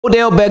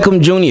Odell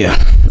Beckham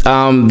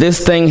Jr.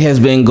 This thing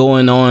has been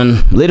going on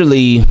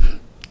literally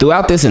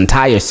throughout this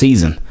entire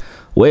season.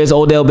 Where's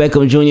Odell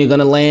Beckham Jr. going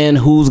to land?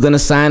 Who's going to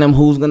sign him?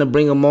 Who's going to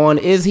bring him on?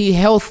 Is he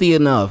healthy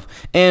enough?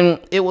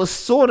 And it was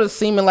sort of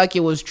seeming like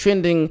it was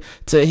trending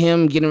to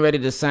him getting ready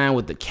to sign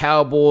with the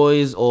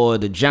Cowboys or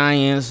the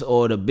Giants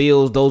or the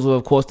Bills. Those were,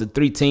 of course, the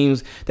three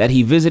teams that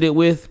he visited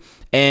with.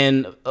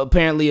 And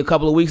apparently a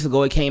couple of weeks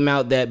ago, it came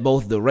out that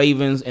both the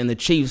Ravens and the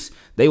Chiefs,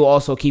 they were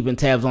also keeping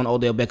tabs on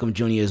Odell Beckham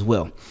Jr. as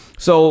well.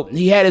 So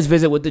he had his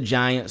visit with the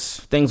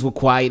Giants. Things were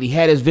quiet. He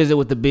had his visit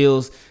with the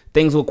Bills.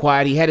 Things were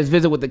quiet. He had his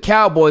visit with the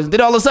Cowboys. And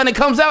then all of a sudden it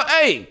comes out,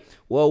 hey,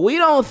 well, we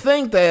don't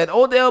think that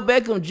Odell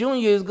Beckham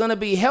Jr. is going to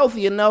be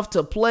healthy enough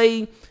to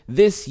play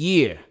this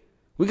year.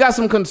 We got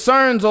some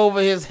concerns over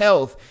his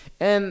health.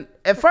 And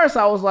at first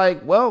I was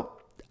like,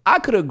 well, I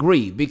could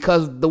agree,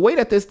 because the way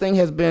that this thing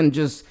has been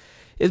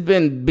it's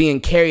been being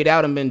carried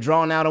out and been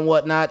drawn out and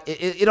whatnot,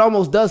 it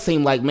almost does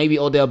seem like maybe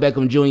Odell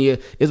Beckham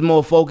Jr. is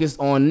more focused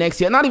on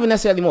next year. Not even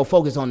necessarily more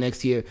focused on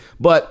next year,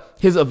 but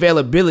his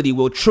availability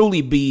will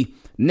truly be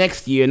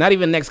next year, not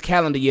even next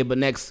calendar year, but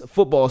next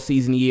football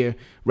season year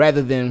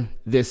rather than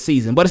this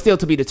season. But it's still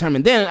to be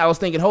determined. Then I was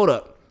thinking, hold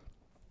up.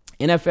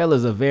 NFL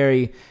is a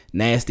very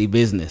nasty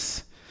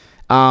business.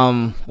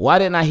 Why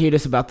didn't I hear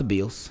this about the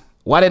Bills?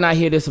 Why didn't I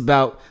hear this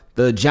about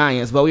the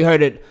Giants? But we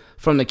heard it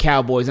from the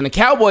Cowboys. And the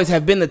Cowboys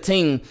have been the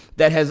team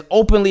that has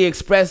openly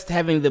expressed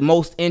having the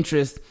most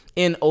interest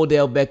in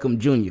Odell Beckham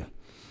Jr.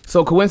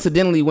 So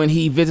coincidentally, when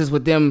he visits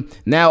with them,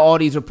 now all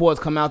these reports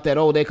come out that,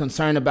 oh, they're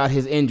concerned about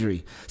his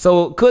injury.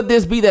 So could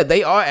this be that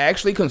they are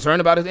actually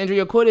concerned about his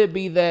injury, or could it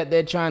be that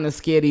they're trying to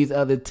scare these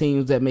other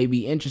teams that may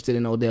be interested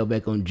in Odell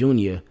Beckham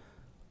Jr.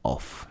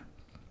 off?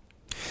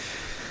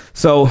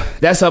 So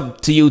that's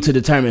up to you to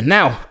determine.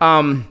 Now,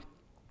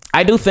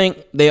 I do think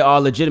there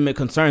are legitimate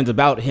concerns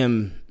about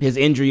his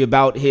injury,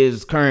 about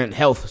his current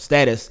health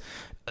status,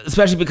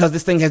 especially because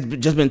this thing has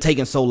just been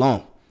taking so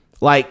long.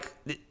 Like,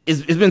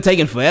 it's been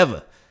taking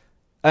forever.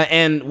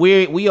 And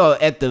we are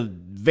at the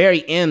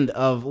very end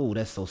of, oh,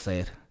 that's so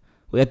sad.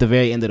 We're at the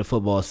very end of the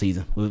football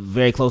season. We're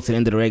very close to the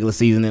end of the regular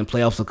season, and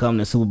playoffs will come, and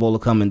the Super Bowl will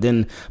come, and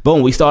then,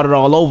 boom, we started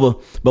all over.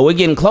 But we're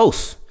getting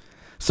close.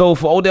 So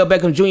for Odell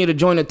Beckham Jr. to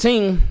join the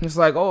team, it's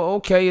like, oh,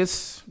 okay,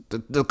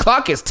 the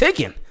clock is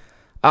ticking.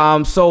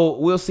 So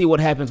we'll see what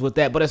happens with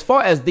that. But as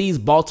far as these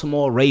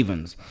Baltimore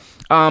Ravens,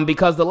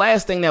 because the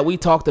last thing that we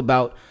talked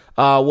about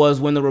was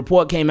when the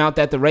report came out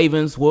that the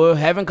Ravens were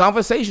having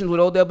conversations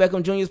with Odell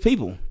Beckham Jr.'s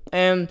people.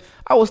 And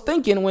I was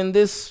thinking, when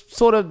this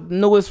sort of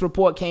newest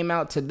report came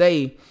out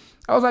today,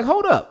 I was like,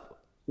 hold up.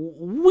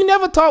 We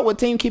never talked with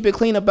Team Keep It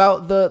Clean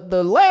about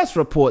the last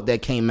report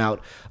that came out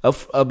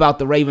about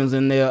the Ravens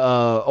and their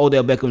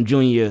Odell Beckham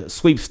Jr.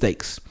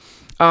 sweepstakes.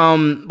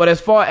 But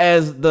as far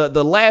as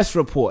the last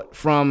report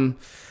from,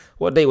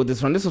 what day was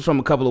this from? This was from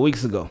a couple of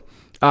weeks ago.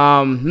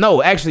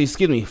 No, actually,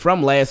 excuse me,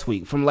 from last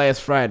week, from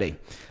last Friday.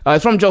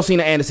 It's from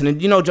Josina Anderson.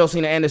 And you know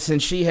Josina Anderson,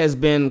 she has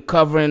been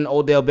covering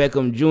Odell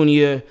Beckham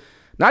Jr.,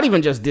 not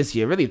even just this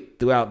year, really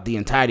throughout the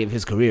entirety of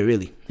his career,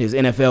 really, his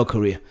NFL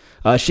career.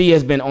 She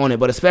has been on it,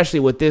 but especially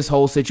with this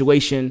whole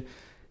situation,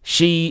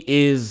 she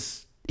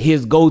is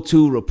his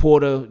go-to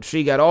reporter.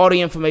 She got all the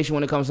information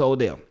when it comes to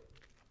Odell.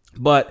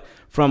 But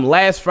from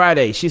last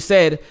Friday, she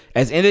said,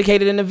 as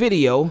indicated in the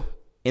video,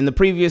 in the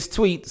previous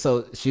tweet,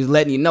 so she's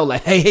letting you know,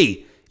 like,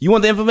 hey, you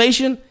want the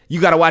information? You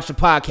got to watch the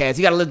podcast.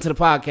 You got to listen to the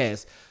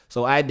podcast.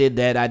 So I did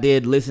that. I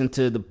did listen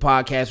to the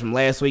podcast from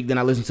last week. Then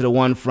I listened to the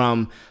one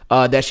from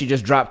that she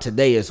just dropped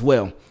today as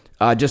well,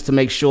 just to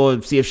make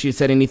sure, see if she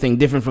said anything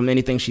different from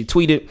anything she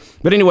tweeted.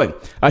 But anyway,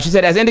 she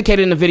said, as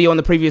indicated in the video in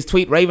the previous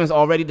tweet, Ravens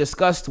already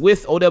discussed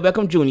with Odell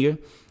Beckham Jr.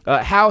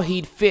 How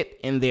he'd fit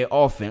in their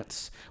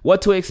offense,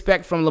 what to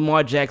expect from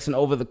Lamar Jackson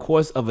over the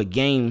course of a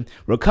game,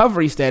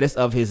 recovery status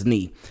of his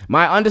knee.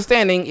 My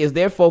understanding is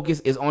their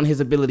focus is on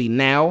his ability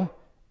now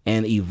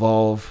and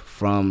evolve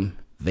from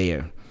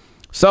there.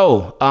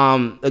 So,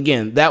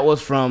 again, that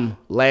was from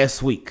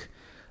last week.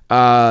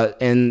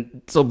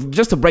 And so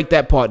just to break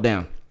that part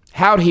down,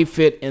 how'd he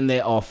fit in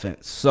their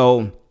offense?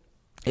 So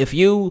if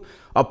you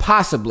are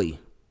possibly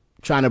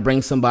trying to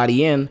bring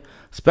somebody in,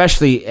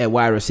 especially at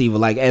wide receiver,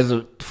 like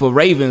for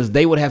Ravens,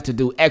 they would have to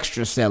do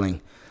extra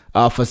selling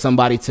for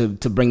somebody to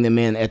bring them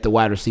in at the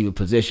wide receiver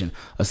position,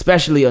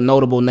 especially a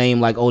notable name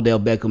like Odell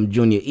Beckham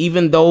Jr.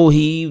 Even though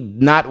he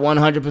not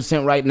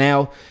 100% right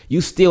now, you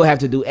still have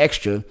to do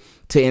extra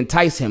to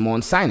entice him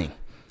on signing.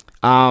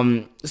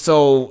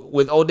 So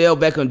with Odell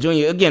Beckham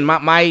Jr., again,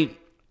 my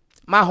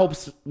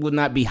hopes would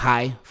not be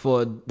high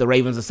for the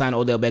Ravens to sign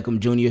Odell Beckham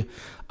Jr.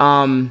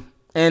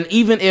 And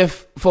even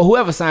if for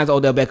whoever signs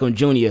Odell Beckham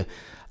Jr.,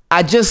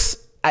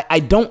 I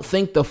don't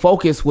think the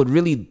focus would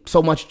really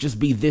so much just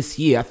be this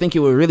year. I think it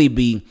would really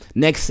be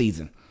next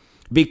season,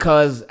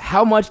 because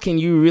how much can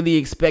you really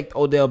expect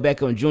Odell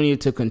Beckham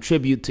Jr. to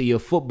contribute to your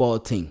football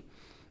team?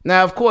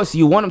 Now, of course,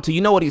 you want him to.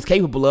 You know what he's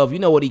capable of. You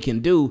know what he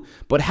can do.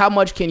 But how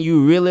much can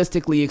you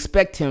realistically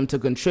expect him to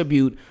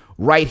contribute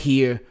right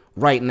here,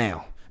 right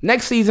now?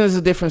 Next season is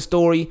a different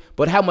story,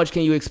 but how much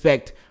can you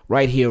expect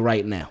right here,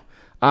 right now?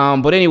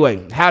 But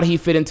anyway, how did he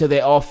fit into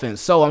their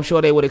offense? So I'm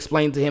sure they would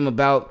explain to him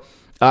about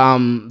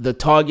the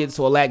targets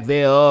or lack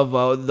thereof,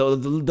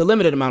 the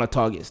limited amount of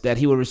targets that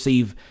he would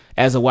receive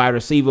as a wide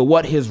receiver,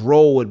 what his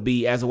role would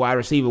be as a wide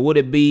receiver. Would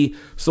it be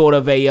sort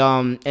of a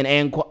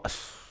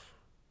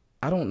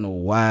I don't know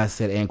why I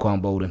said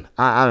Anquan Bolden.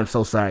 I'm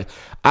so sorry.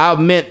 I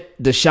meant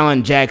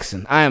Deshaun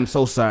Jackson. I am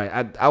so sorry.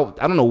 I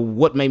don't know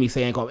what made me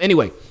say Anquan.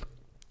 Anyway,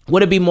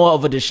 would it be more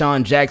of a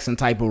Deshaun Jackson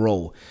type of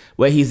role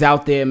where he's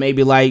out there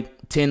maybe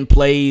like 10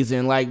 plays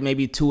and like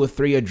maybe 2 or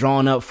 3 are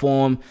drawn up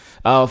for him?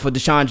 For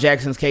Deshaun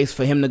Jackson's case,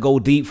 for him to go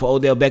deep, for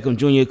Odell Beckham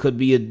Jr. could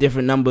be a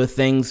different number of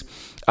things.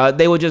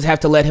 They would just have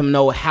to let him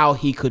know how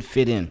he could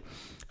fit in.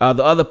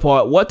 The other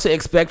part, what to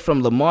expect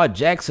from Lamar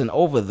Jackson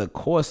over the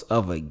course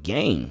of a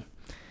game.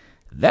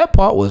 That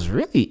part was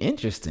really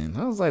interesting.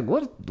 I was like,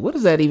 what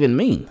does that even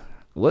mean?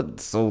 I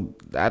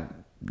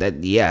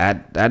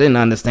didn't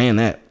understand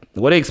that.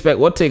 What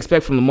to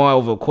expect from Lamar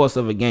over the course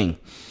of a game.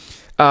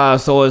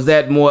 So is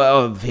that more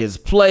of his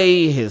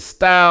play, his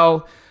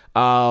style,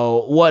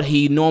 what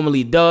he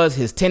normally does,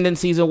 his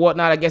tendencies and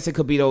whatnot? I guess it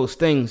could be those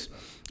things.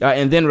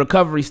 And then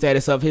recovery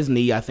status of his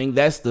knee. I think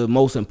that's the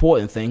most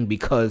important thing,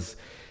 because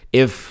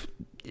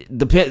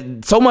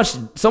so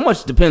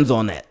much depends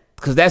on that,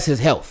 because that's his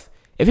health.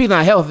 If he's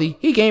not healthy,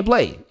 he can't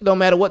play. It don't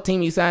matter what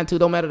team he signed to,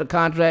 don't matter the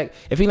contract.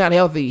 If he's not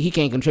healthy, he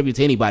can't contribute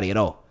to anybody at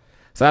all.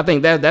 So I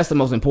think that's the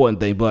most important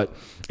thing. But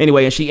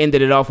anyway, and she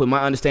ended it off with,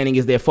 my understanding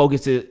is their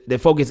focus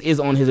is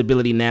on his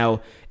ability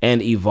now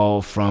and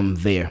evolve from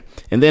there.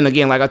 And then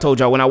again, like I told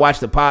y'all, when I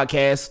watched the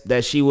podcast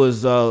that she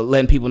was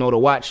letting people know to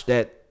watch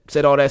that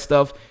said all that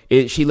stuff,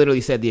 she literally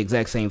said the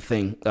exact same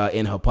thing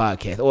in her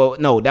podcast. Well,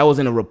 no, that was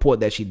in a report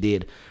that she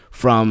did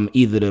from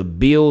either the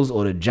Bills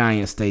or the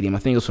Giants Stadium. I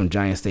think it was from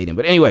Giants Stadium.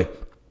 But anyway,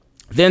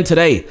 then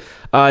today,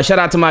 shout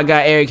out to my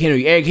guy, Eric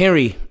Henry. Eric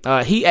Henry,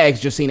 he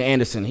asked Josina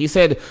Anderson. He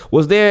said,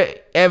 was there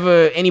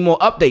ever any more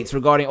updates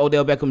regarding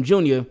Odell Beckham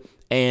Jr.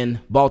 and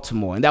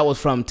Baltimore? And that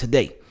was from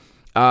today.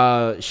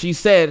 She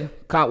said,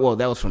 well,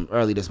 that was from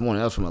early this morning.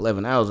 That was from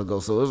 11 hours ago.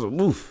 So it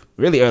was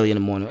really early in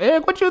the morning.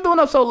 Eric, what you doing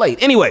up so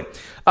late? Anyway,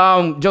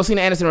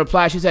 Josina Anderson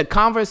replied. She said,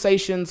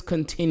 conversations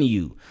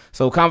continue.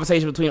 So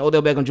conversation between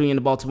Odell Beckham Jr. and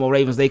the Baltimore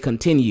Ravens, they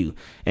continue.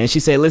 And she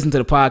said, listen to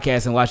the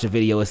podcast and watch the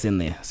video. It's in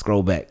there.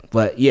 Scroll back.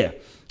 But yeah.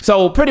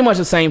 So pretty much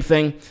the same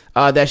thing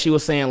that she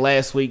was saying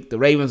last week. The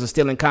Ravens are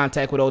still in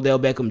contact with Odell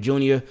Beckham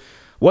Jr.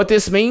 What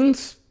this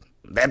means,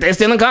 that they're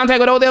still in contact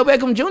with Odell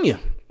Beckham Jr.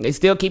 They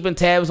still keeping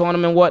tabs on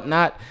him and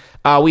whatnot.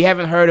 We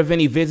haven't heard of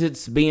any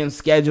visits being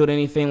scheduled,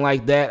 anything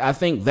like that. I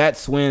think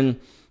that's when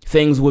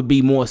things would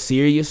be more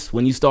serious,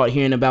 when you start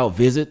hearing about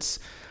visits.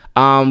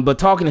 But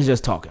talking is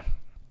just talking.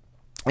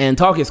 And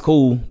talk is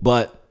cool,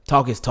 but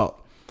talk is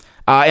talk.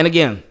 And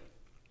again,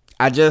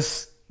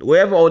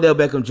 wherever Odell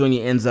Beckham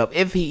Jr. ends up,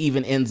 if he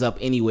even ends up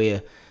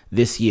anywhere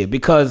this year,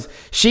 because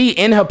she,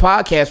 in her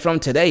podcast from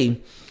today,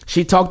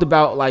 she talked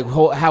about like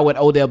how with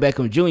Odell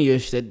Beckham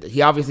Jr., she said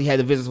he obviously had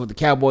the visits with the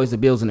Cowboys, the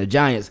Bills, and the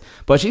Giants,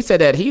 but she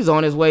said that he's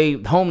on his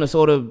way home to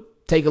sort of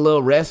take a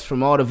little rest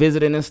from all the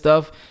visiting and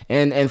stuff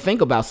and think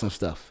about some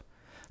stuff.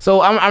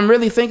 So I'm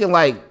really thinking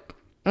like,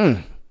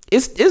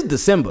 it's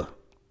December.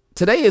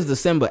 Today is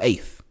December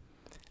 8th.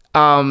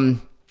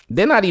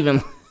 They're not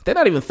even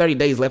 30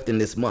 days left in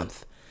this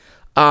month.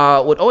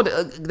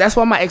 That's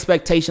why my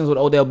expectations with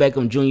Odell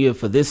Beckham Jr.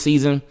 for this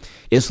season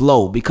is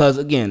low, because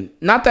again,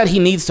 not that he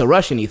needs to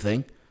rush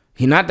anything,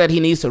 not that he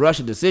needs to rush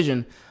a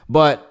decision,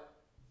 but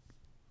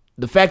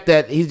the fact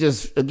that he's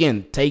just,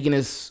 again, taking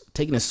his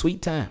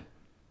sweet time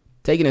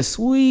with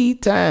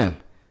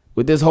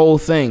this whole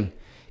thing.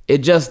 It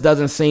just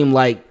doesn't seem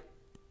like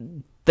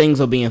things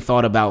are being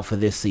thought about for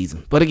this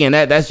season. But again,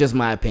 that's just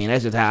my opinion.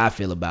 That's just how I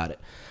feel about it.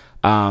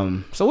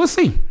 So we'll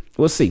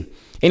see.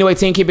 Anyway,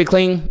 team, keep it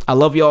clean. I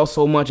love y'all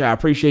so much. I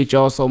appreciate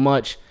y'all so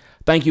much.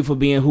 Thank you for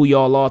being who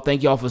y'all are.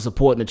 Thank y'all for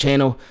supporting the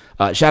channel.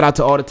 Shout out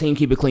to all the Team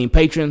Keep It Clean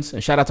patrons,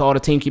 and shout out to all the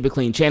Team Keep It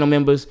Clean channel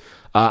members.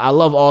 I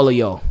love all of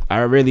y'all. I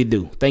really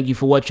do. Thank you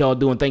for what y'all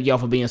do, and thank y'all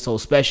for being so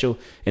special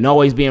and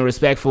always being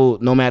respectful,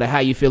 no matter how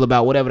you feel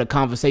about whatever the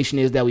conversation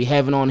is that we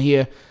having on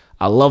here.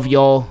 I love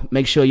y'all.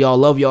 Make sure y'all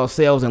love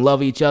yourselves and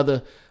love each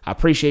other. I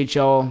appreciate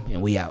y'all,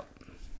 and we out.